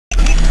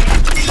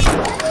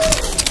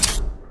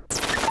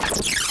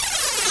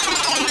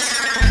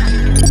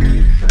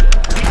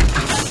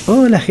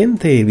Hola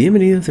gente,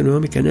 bienvenidos de nuevo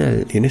a mi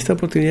canal y en esta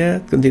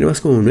oportunidad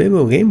continuamos con un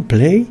nuevo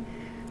gameplay.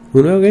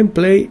 Un nuevo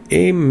gameplay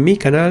en mi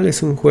canal,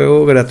 es un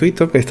juego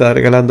gratuito que está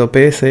regalando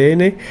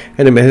PSN en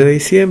el mes de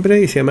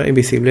diciembre y se llama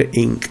Invisible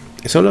Inc.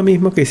 Son lo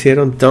mismo que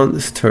hicieron Don't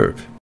Disturb.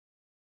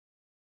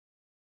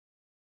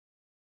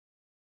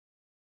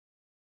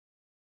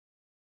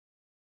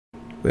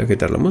 Voy a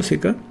quitar la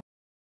música.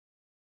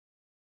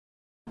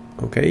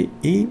 Ok,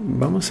 y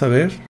vamos a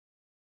ver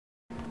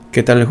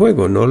qué tal el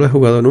juego. No lo he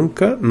jugado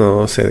nunca,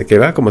 no sé de qué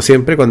va, como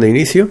siempre cuando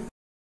inicio.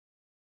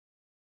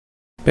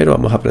 Pero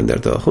vamos a aprender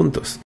todos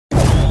juntos.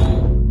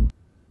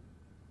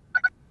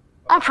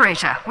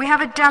 Operator, we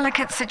have a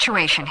delicate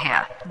situation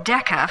here.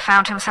 Decker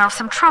found himself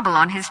some trouble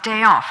on his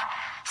day off.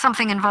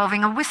 Something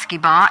involving a whiskey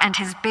bar and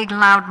his big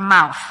loud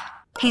mouth.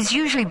 He's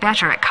usually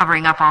better at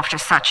covering up after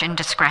such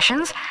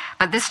indiscretions,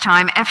 but this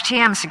time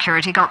FTM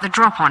security got the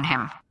drop on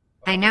him.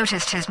 They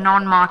noticed his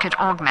non-market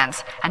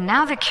augments, and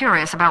now they're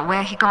curious about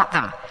where he got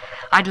them.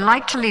 I'd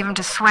like to leave him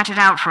to sweat it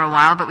out for a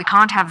while, but we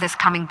can't have this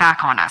coming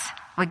back on us.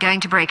 We're going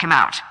to break him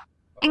out.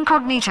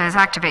 Incognito has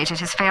activated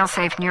his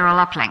fail-safe neural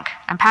uplink.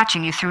 I'm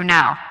patching you through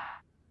now.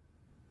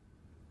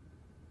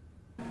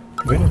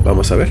 Bueno,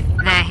 vamos a ver.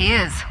 There he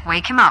is.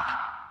 Wake him up.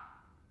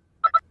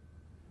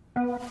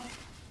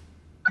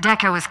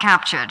 Decker was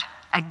captured.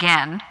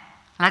 Again.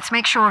 Let's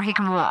make sure he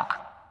can walk.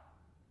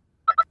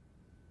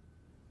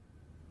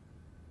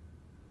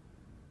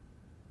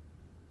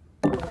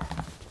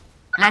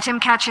 Let him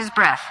catch his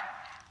breath.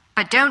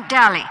 But don't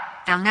dally.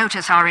 They'll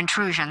notice our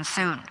intrusion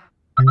soon.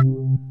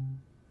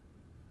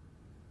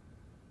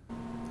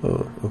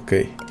 Oh, ok.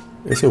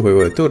 Es un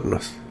juego de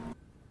turnos.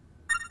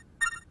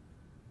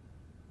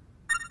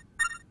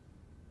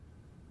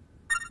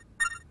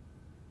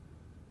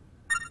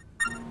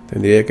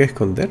 Tendría que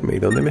esconderme. ¿Y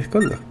dónde me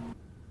escondo?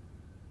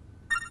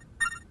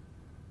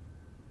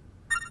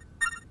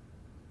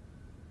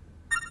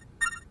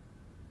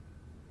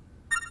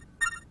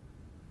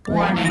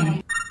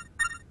 Warning.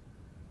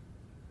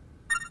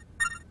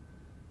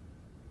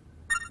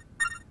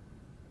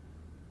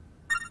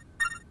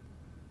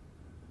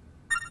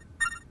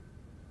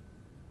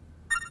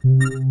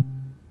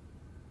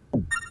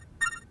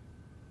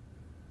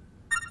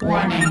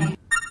 Warning.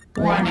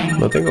 Warning.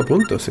 No tengo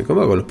puntos. ¿Y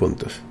cómo hago los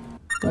puntos?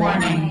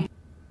 Warning.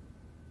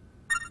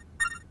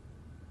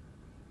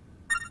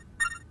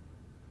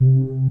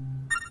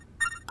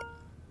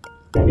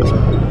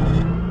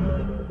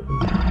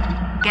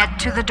 Get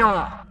to the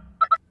door.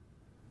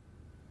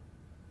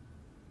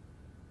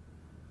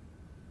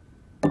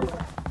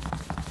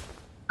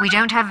 We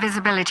don't have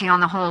visibility on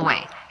the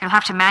hallway. You'll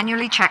have to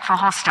manually check for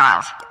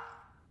hostiles.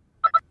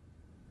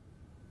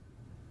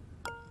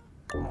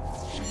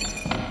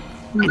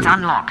 It's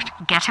unlocked.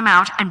 Get him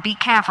out and be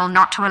careful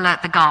not to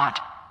alert the guard.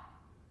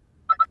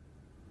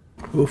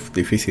 Uf,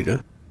 difícil, ¿eh?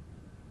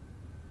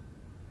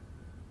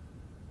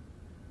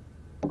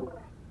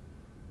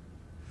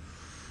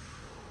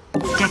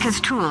 Decker's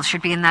tools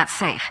should be in that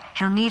safe.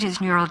 He'll need his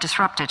neural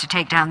disruptor to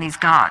take down these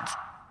guards.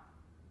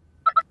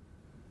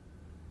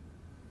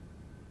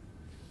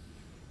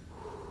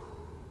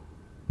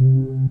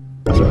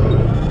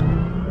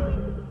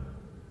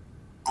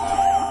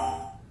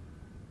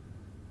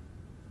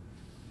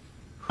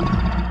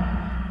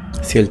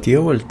 Si el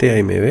tío voltea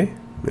y me ve,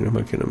 menos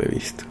mal que no me he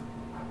visto.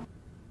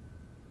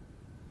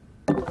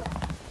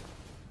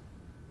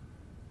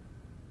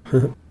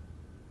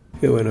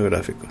 Qué buenos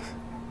gráficos.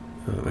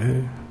 A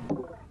ver.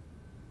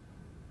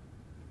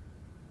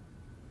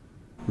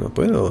 No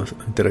puedo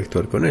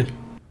interactuar con él.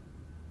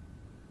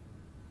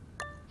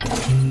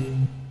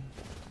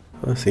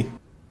 Ah, sí.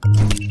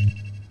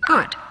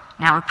 Good.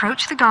 Now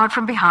approach the guard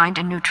from behind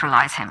and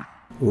neutralize him.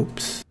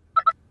 Ups.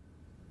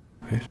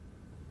 A ver.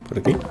 Por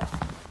aquí.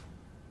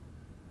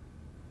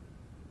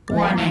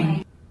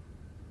 Warning.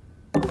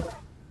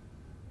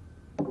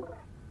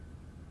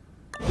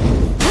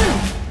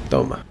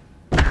 Toma.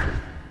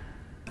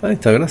 Ah,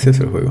 está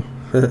gracioso el juego.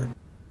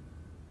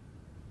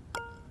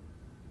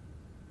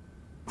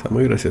 Está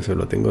muy gracioso,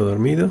 lo tengo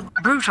dormido.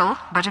 Brutal,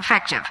 but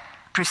effective.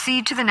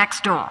 Proceed to the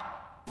next door.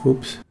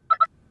 Ups.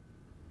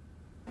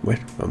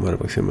 Bueno, vamos a la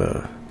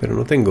próxima. Pero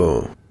no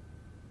tengo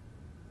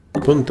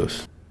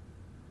puntos.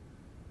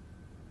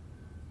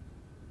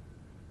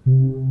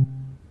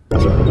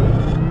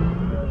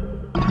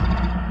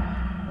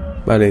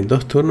 Vale, en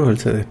 2 turnos él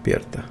se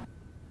despierta.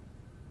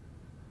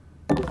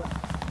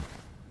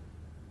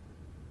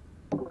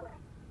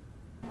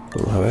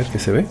 Vamos a ver qué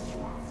se ve.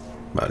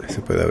 Vale,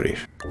 se puede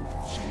abrir.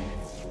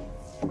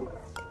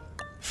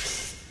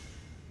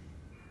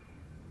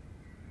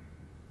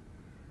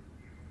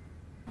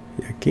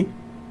 Y aquí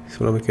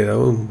solo me queda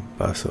un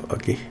paso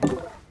aquí.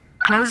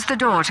 Close the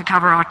door to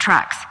cover our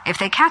tracks. If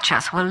they catch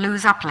us, we'll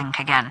lose uplink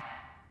again.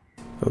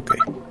 Ok.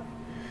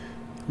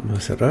 Vamos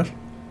a cerrar.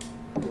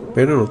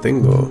 Pero no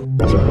tengo...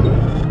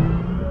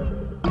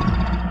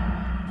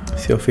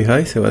 Si os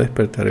fijáis, se va a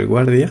despertar el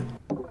guardia.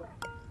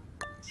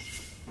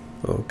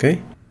 Ok.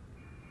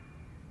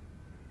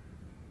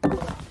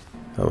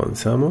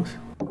 Avanzamos.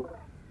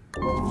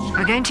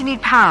 We're going to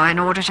need power in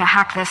order to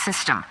hack their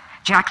system.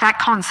 Jack that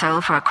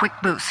console for a quick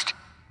boost.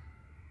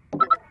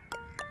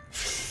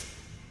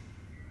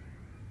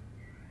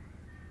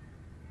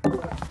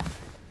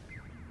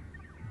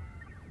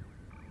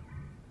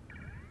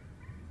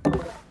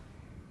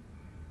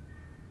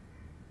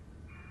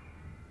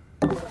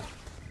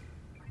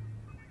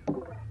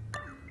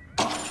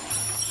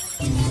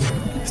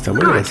 Está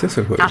muy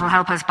gracioso el juego. That'll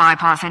help us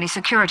bypass any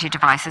security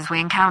devices we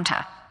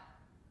encounter.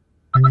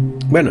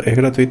 Bueno, es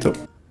gratuito.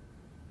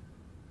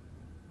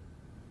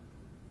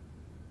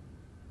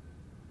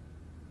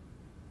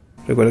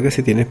 Recuerda que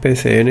si tienes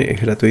PSN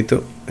es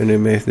gratuito en el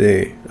mes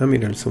de... Ah,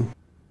 mira el zoom.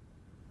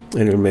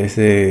 En el mes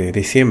de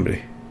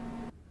diciembre.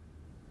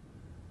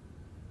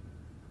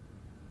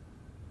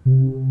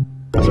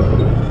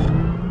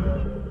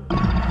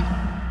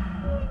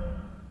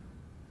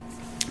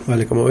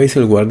 Vale, como veis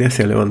el guardia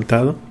se ha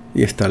levantado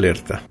y está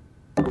alerta.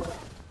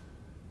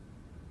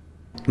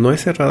 No he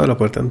cerrado la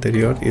puerta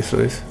anterior y eso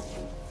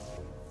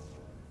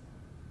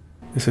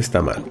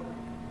está mal.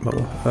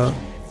 Vamos a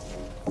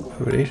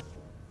abrir.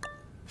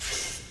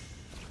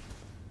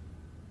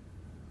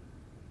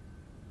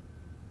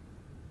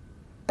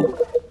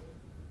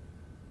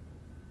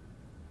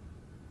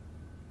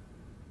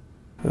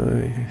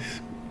 Ay,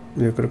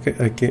 yo creo que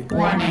hay que...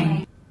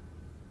 Warning.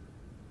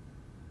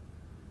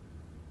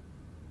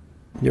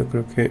 Yo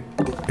creo que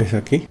es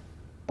aquí.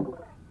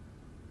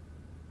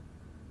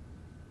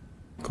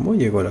 ¿Cómo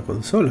llegó a la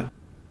consola?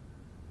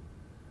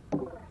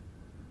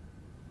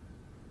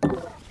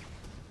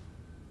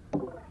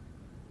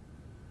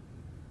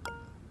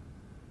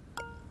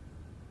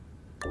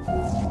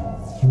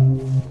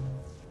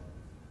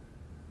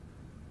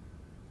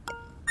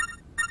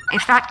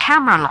 If that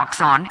camera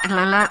locks on, it'll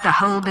alert the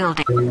whole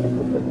building.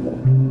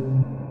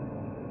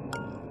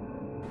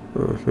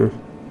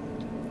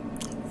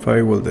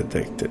 Firewall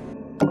detected.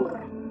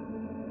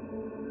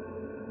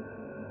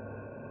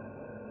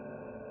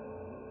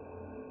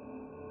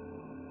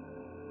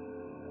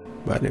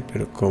 Vale,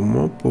 pero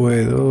 ¿cómo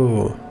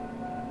puedo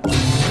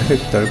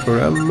ejecutar el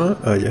programa?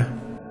 Allá.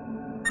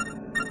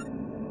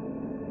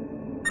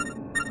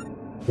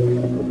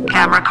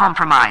 Camera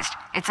compromised.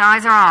 Its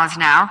eyes are ours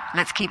now.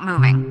 Let's keep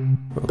moving.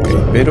 Ok,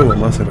 pero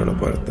vamos a cerrar la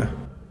puerta.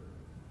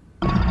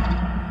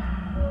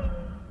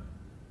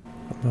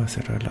 Vamos a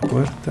cerrar la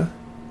puerta.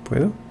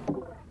 ¿Puedo?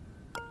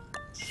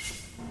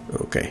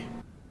 Ok.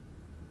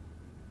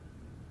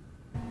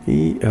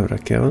 Y habrá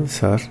que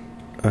avanzar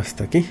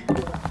hasta aquí.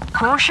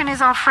 Caution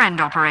is our friend,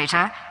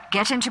 operator.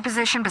 Get into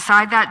position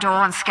beside that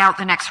door and scout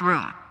the next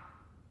room.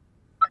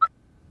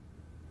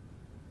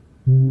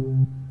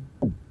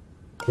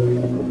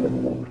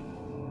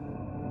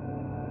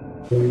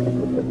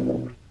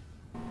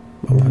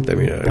 Vamos a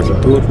terminar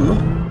el turno.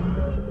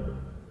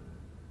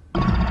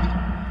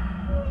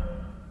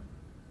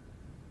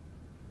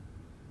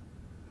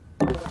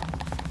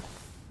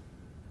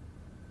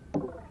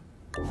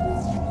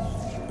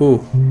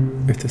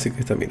 Este sí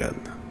que está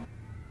mirando.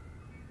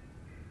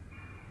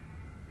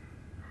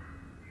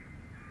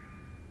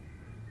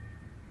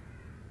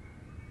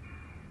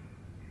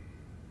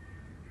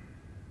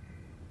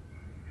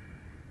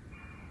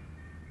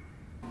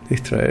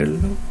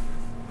 Distraerlo.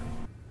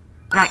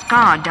 That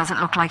guard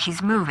doesn't look like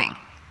he's moving.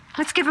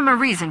 Let's give him a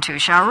reason to,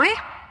 shall we?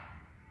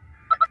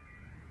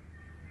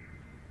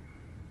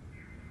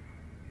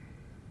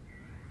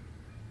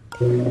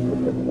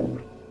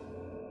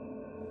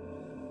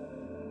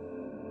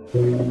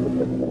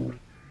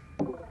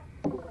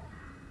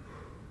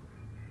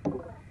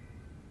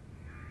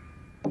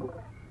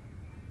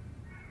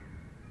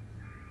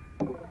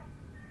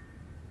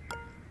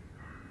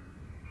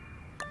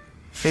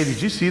 Hey,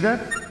 did you see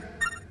that?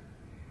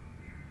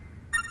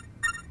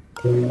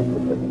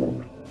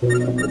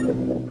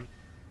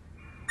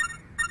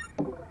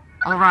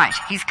 All right,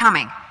 he's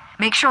coming.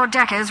 Make sure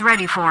Decker is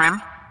ready for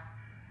him.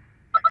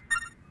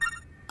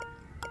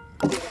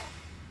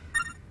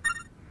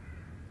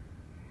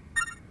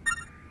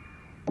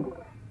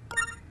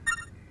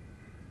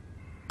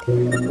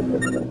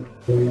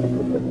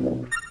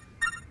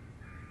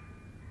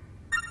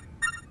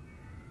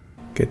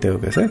 ¿Qué tengo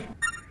que hacer?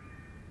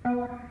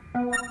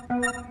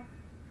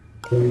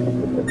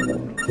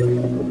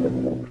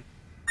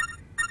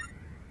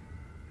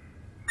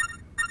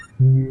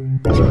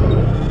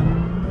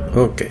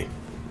 Ok.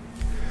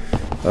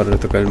 Ahora le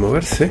toca el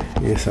moverse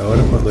y es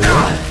ahora cuando yo...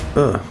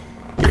 Ah,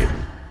 bien.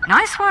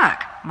 Nice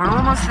work. We're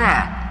almost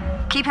there.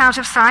 Keep out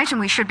of sight and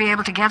we should be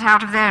able to get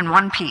out of there in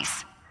one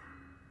piece.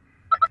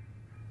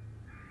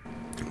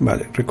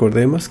 Vale,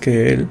 recordemos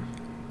que él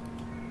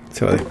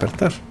se va a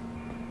despertar.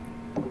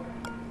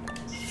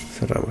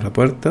 Cerramos la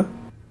puerta.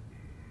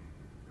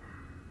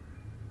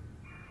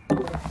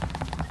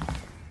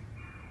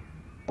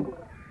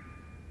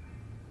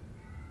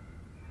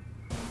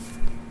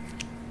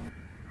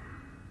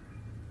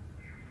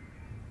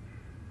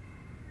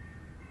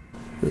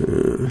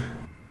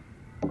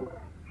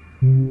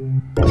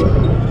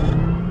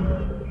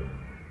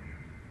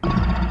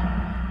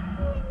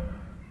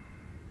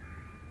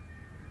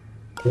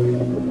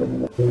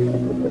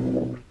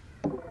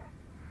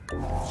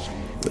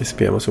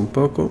 Espiamos un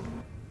poco.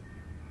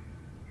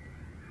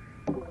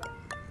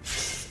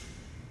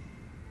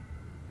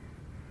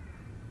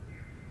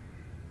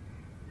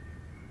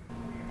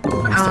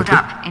 Hold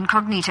up.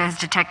 Incognito has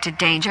detected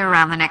danger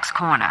around the next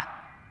corner.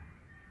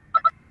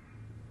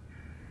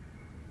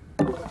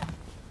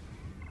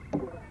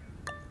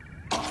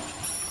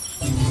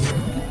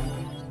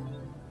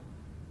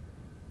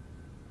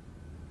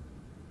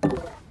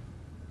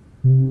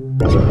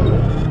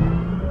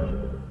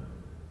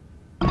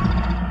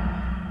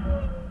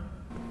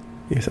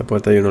 Y esa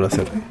puerta yo no la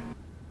cerré.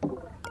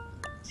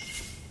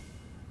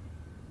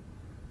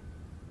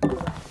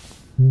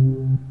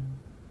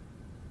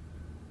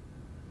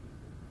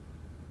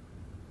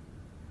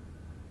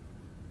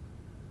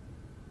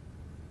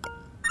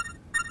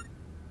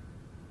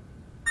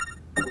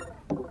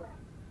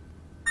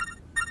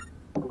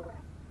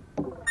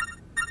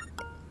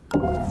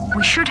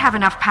 We should have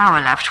enough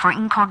power left for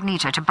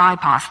Incognito to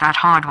bypass that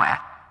hardware.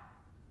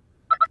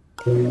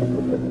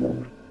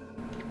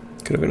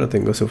 Creo que no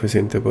tengo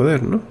suficiente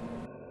poder, ¿no?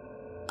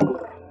 A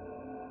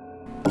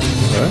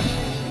ver.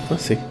 Ah,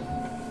 sí.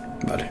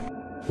 Vale.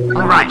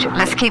 Alright,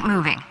 let's keep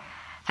moving.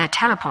 The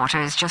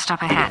teleporter is just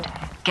up ahead.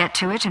 Get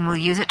to it and we'll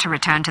use it to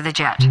return to the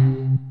jet.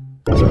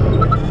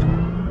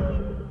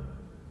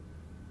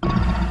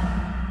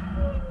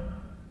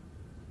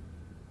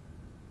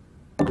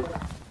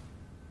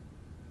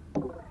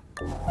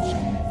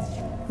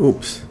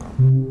 Ups.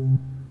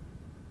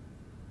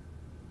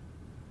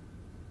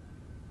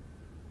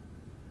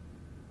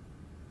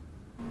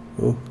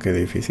 Qué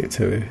difícil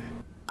se ve.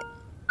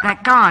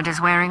 That guard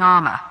is wearing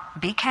armor.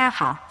 Be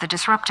careful, the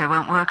disruptor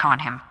won't work on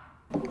him.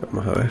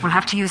 Vamos a ver. We'll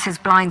have to use his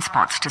blind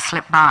spots to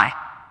slip by.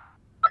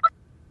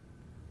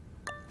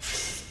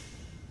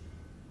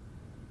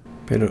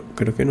 Pero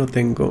creo que no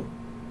tengo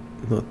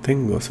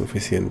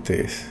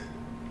suficientes.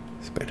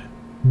 Espera.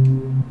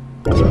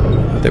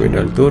 A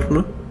terminar el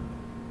turno.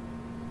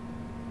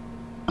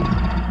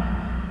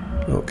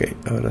 Ok,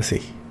 ahora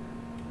sí.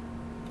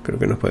 Creo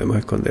que nos podemos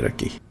esconder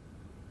aquí.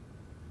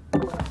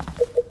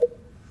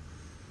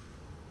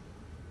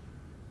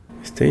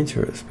 It's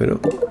dangerous, pero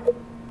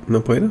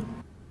no puedo.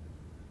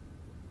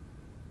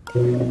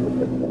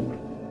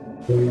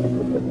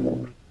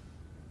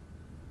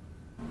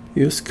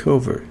 Use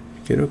cover.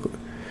 Quiero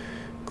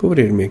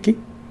cubrirme aquí.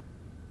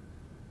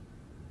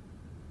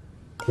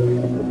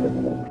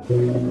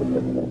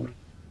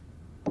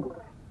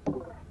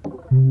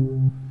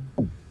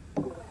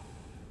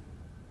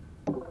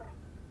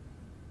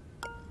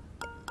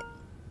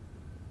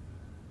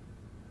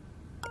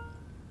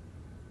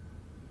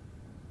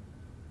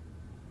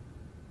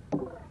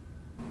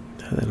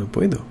 Nada, no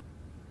puedo.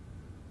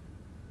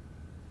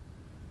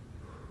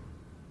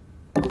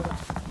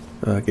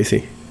 Ah, aquí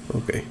sí.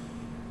 Ok.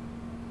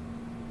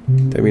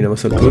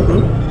 Terminamos el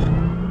turno.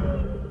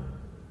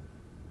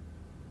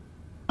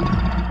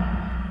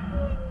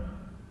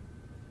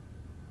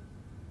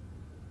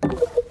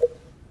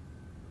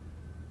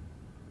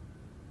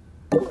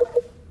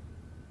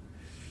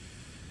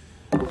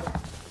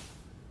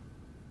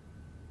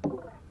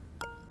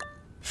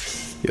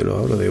 Yo lo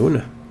abro de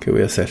una. ¿Qué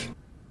voy a hacer?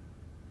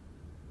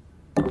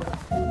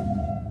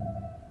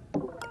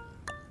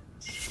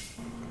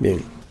 Bien.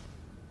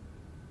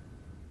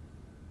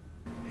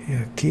 Y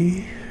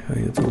aquí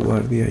hay otro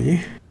guardia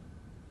allí.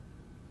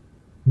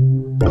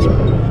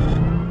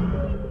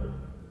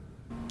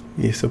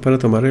 Y esto para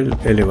tomar el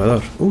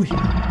elevador. Uy.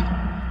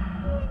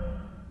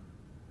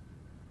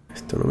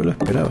 Esto no me lo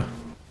esperaba.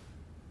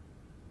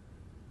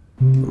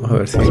 Vamos a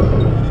ver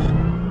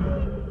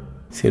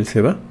si él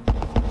se va.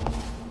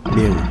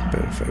 Bien,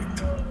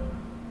 perfecto.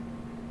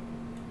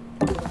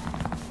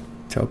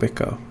 Chao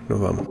pescado, nos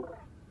vamos.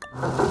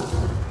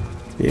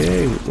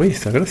 Bien, uy,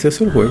 está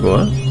gracioso el juego,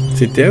 ¿ah?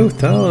 Si te ha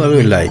gustado, dame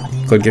un like.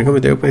 Cualquier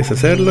comentario puedes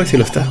hacerlo. Y si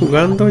lo estás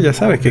jugando, ya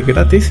sabes que es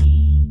gratis.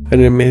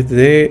 En el mes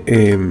de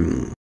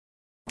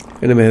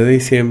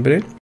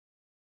diciembre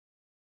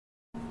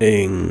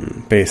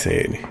en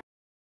PSN.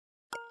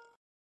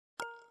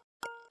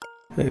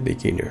 El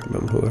beginner,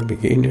 vamos a jugar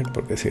beginner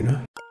porque si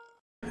no.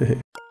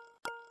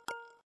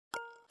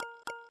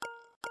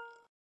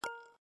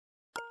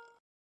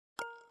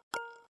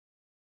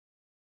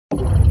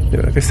 De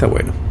verdad que está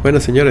bueno.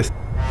 Bueno, señores,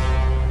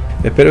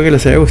 espero que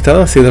les haya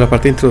gustado. Ha sido la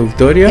parte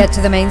introductoria. Get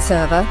to the main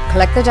server,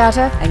 collect the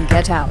data, and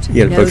get out.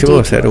 Y el próximo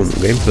va a ser un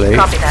gameplay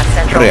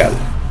real.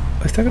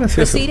 Está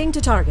gracioso. Proceeding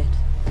to target.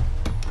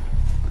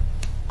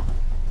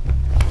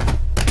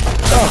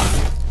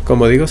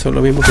 Como digo, son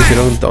lo mismo que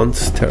hicieron Don't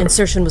Stir.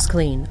 Insertion was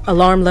clean.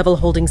 Alarm level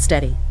holding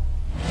steady.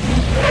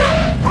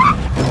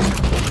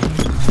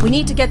 We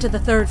need to get to the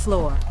 3rd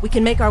floor. We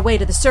can make our way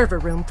to the server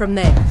room from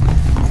there.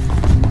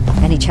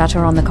 Any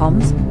chatter on the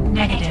comms?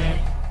 Negative.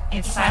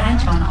 It's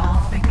silent on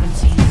all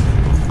frequencies.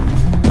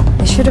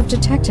 They should have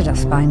detected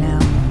us by now.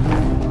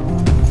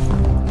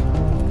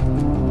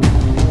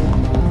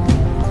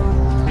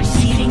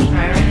 Receiving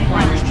priority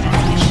wireless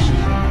transmission.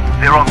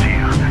 They're onto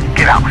you.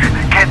 Get out.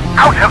 Get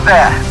out of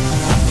there!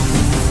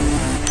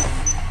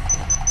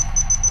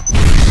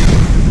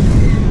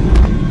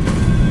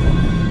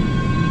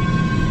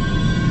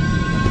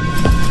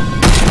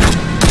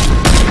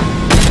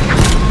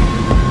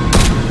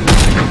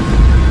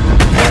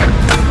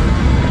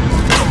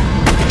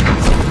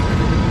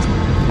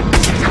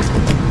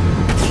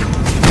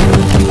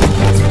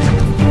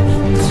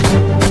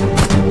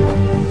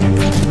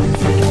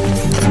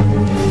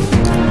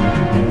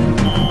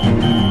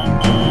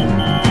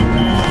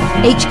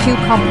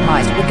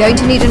 compromised. We're going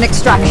to need an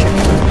extraction.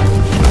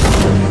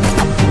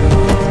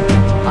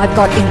 I've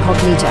got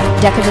Incognita.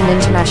 Deckard and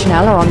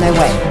International are on their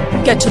way.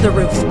 Get to the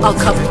roof. I'll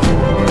cover you.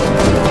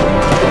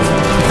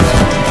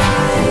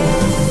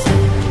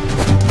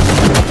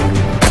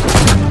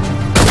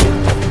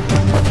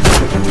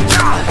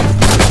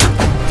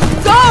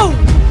 Go!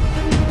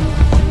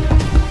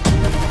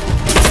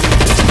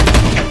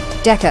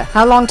 Deckard,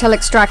 how long till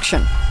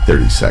extraction?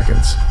 30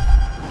 seconds.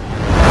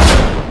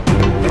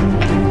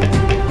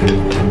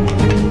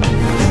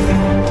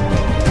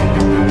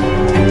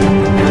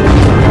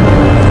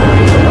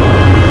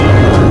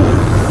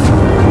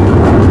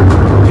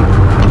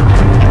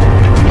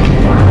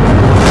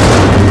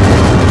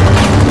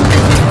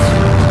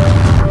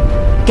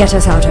 Get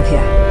us out of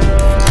here.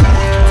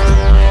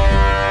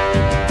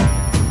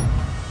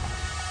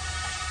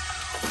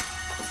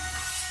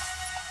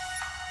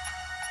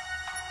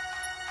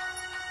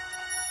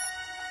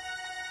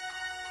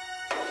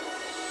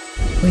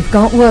 We've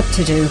got work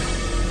to do.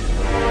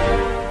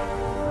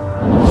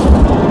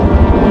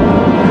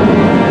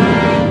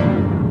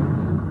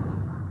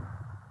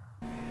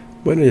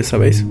 Bueno, ya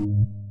sabéis.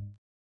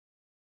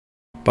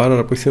 Para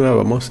la próxima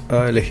vamos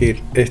a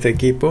elegir este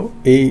equipo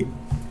y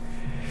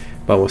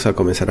vamos a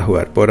comenzar a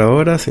jugar. Por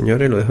ahora,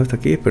 señores, lo dejo hasta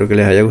aquí. Espero que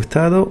les haya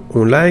gustado.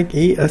 Un like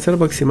y hasta la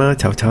próxima.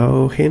 Chao,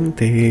 chao,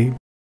 gente.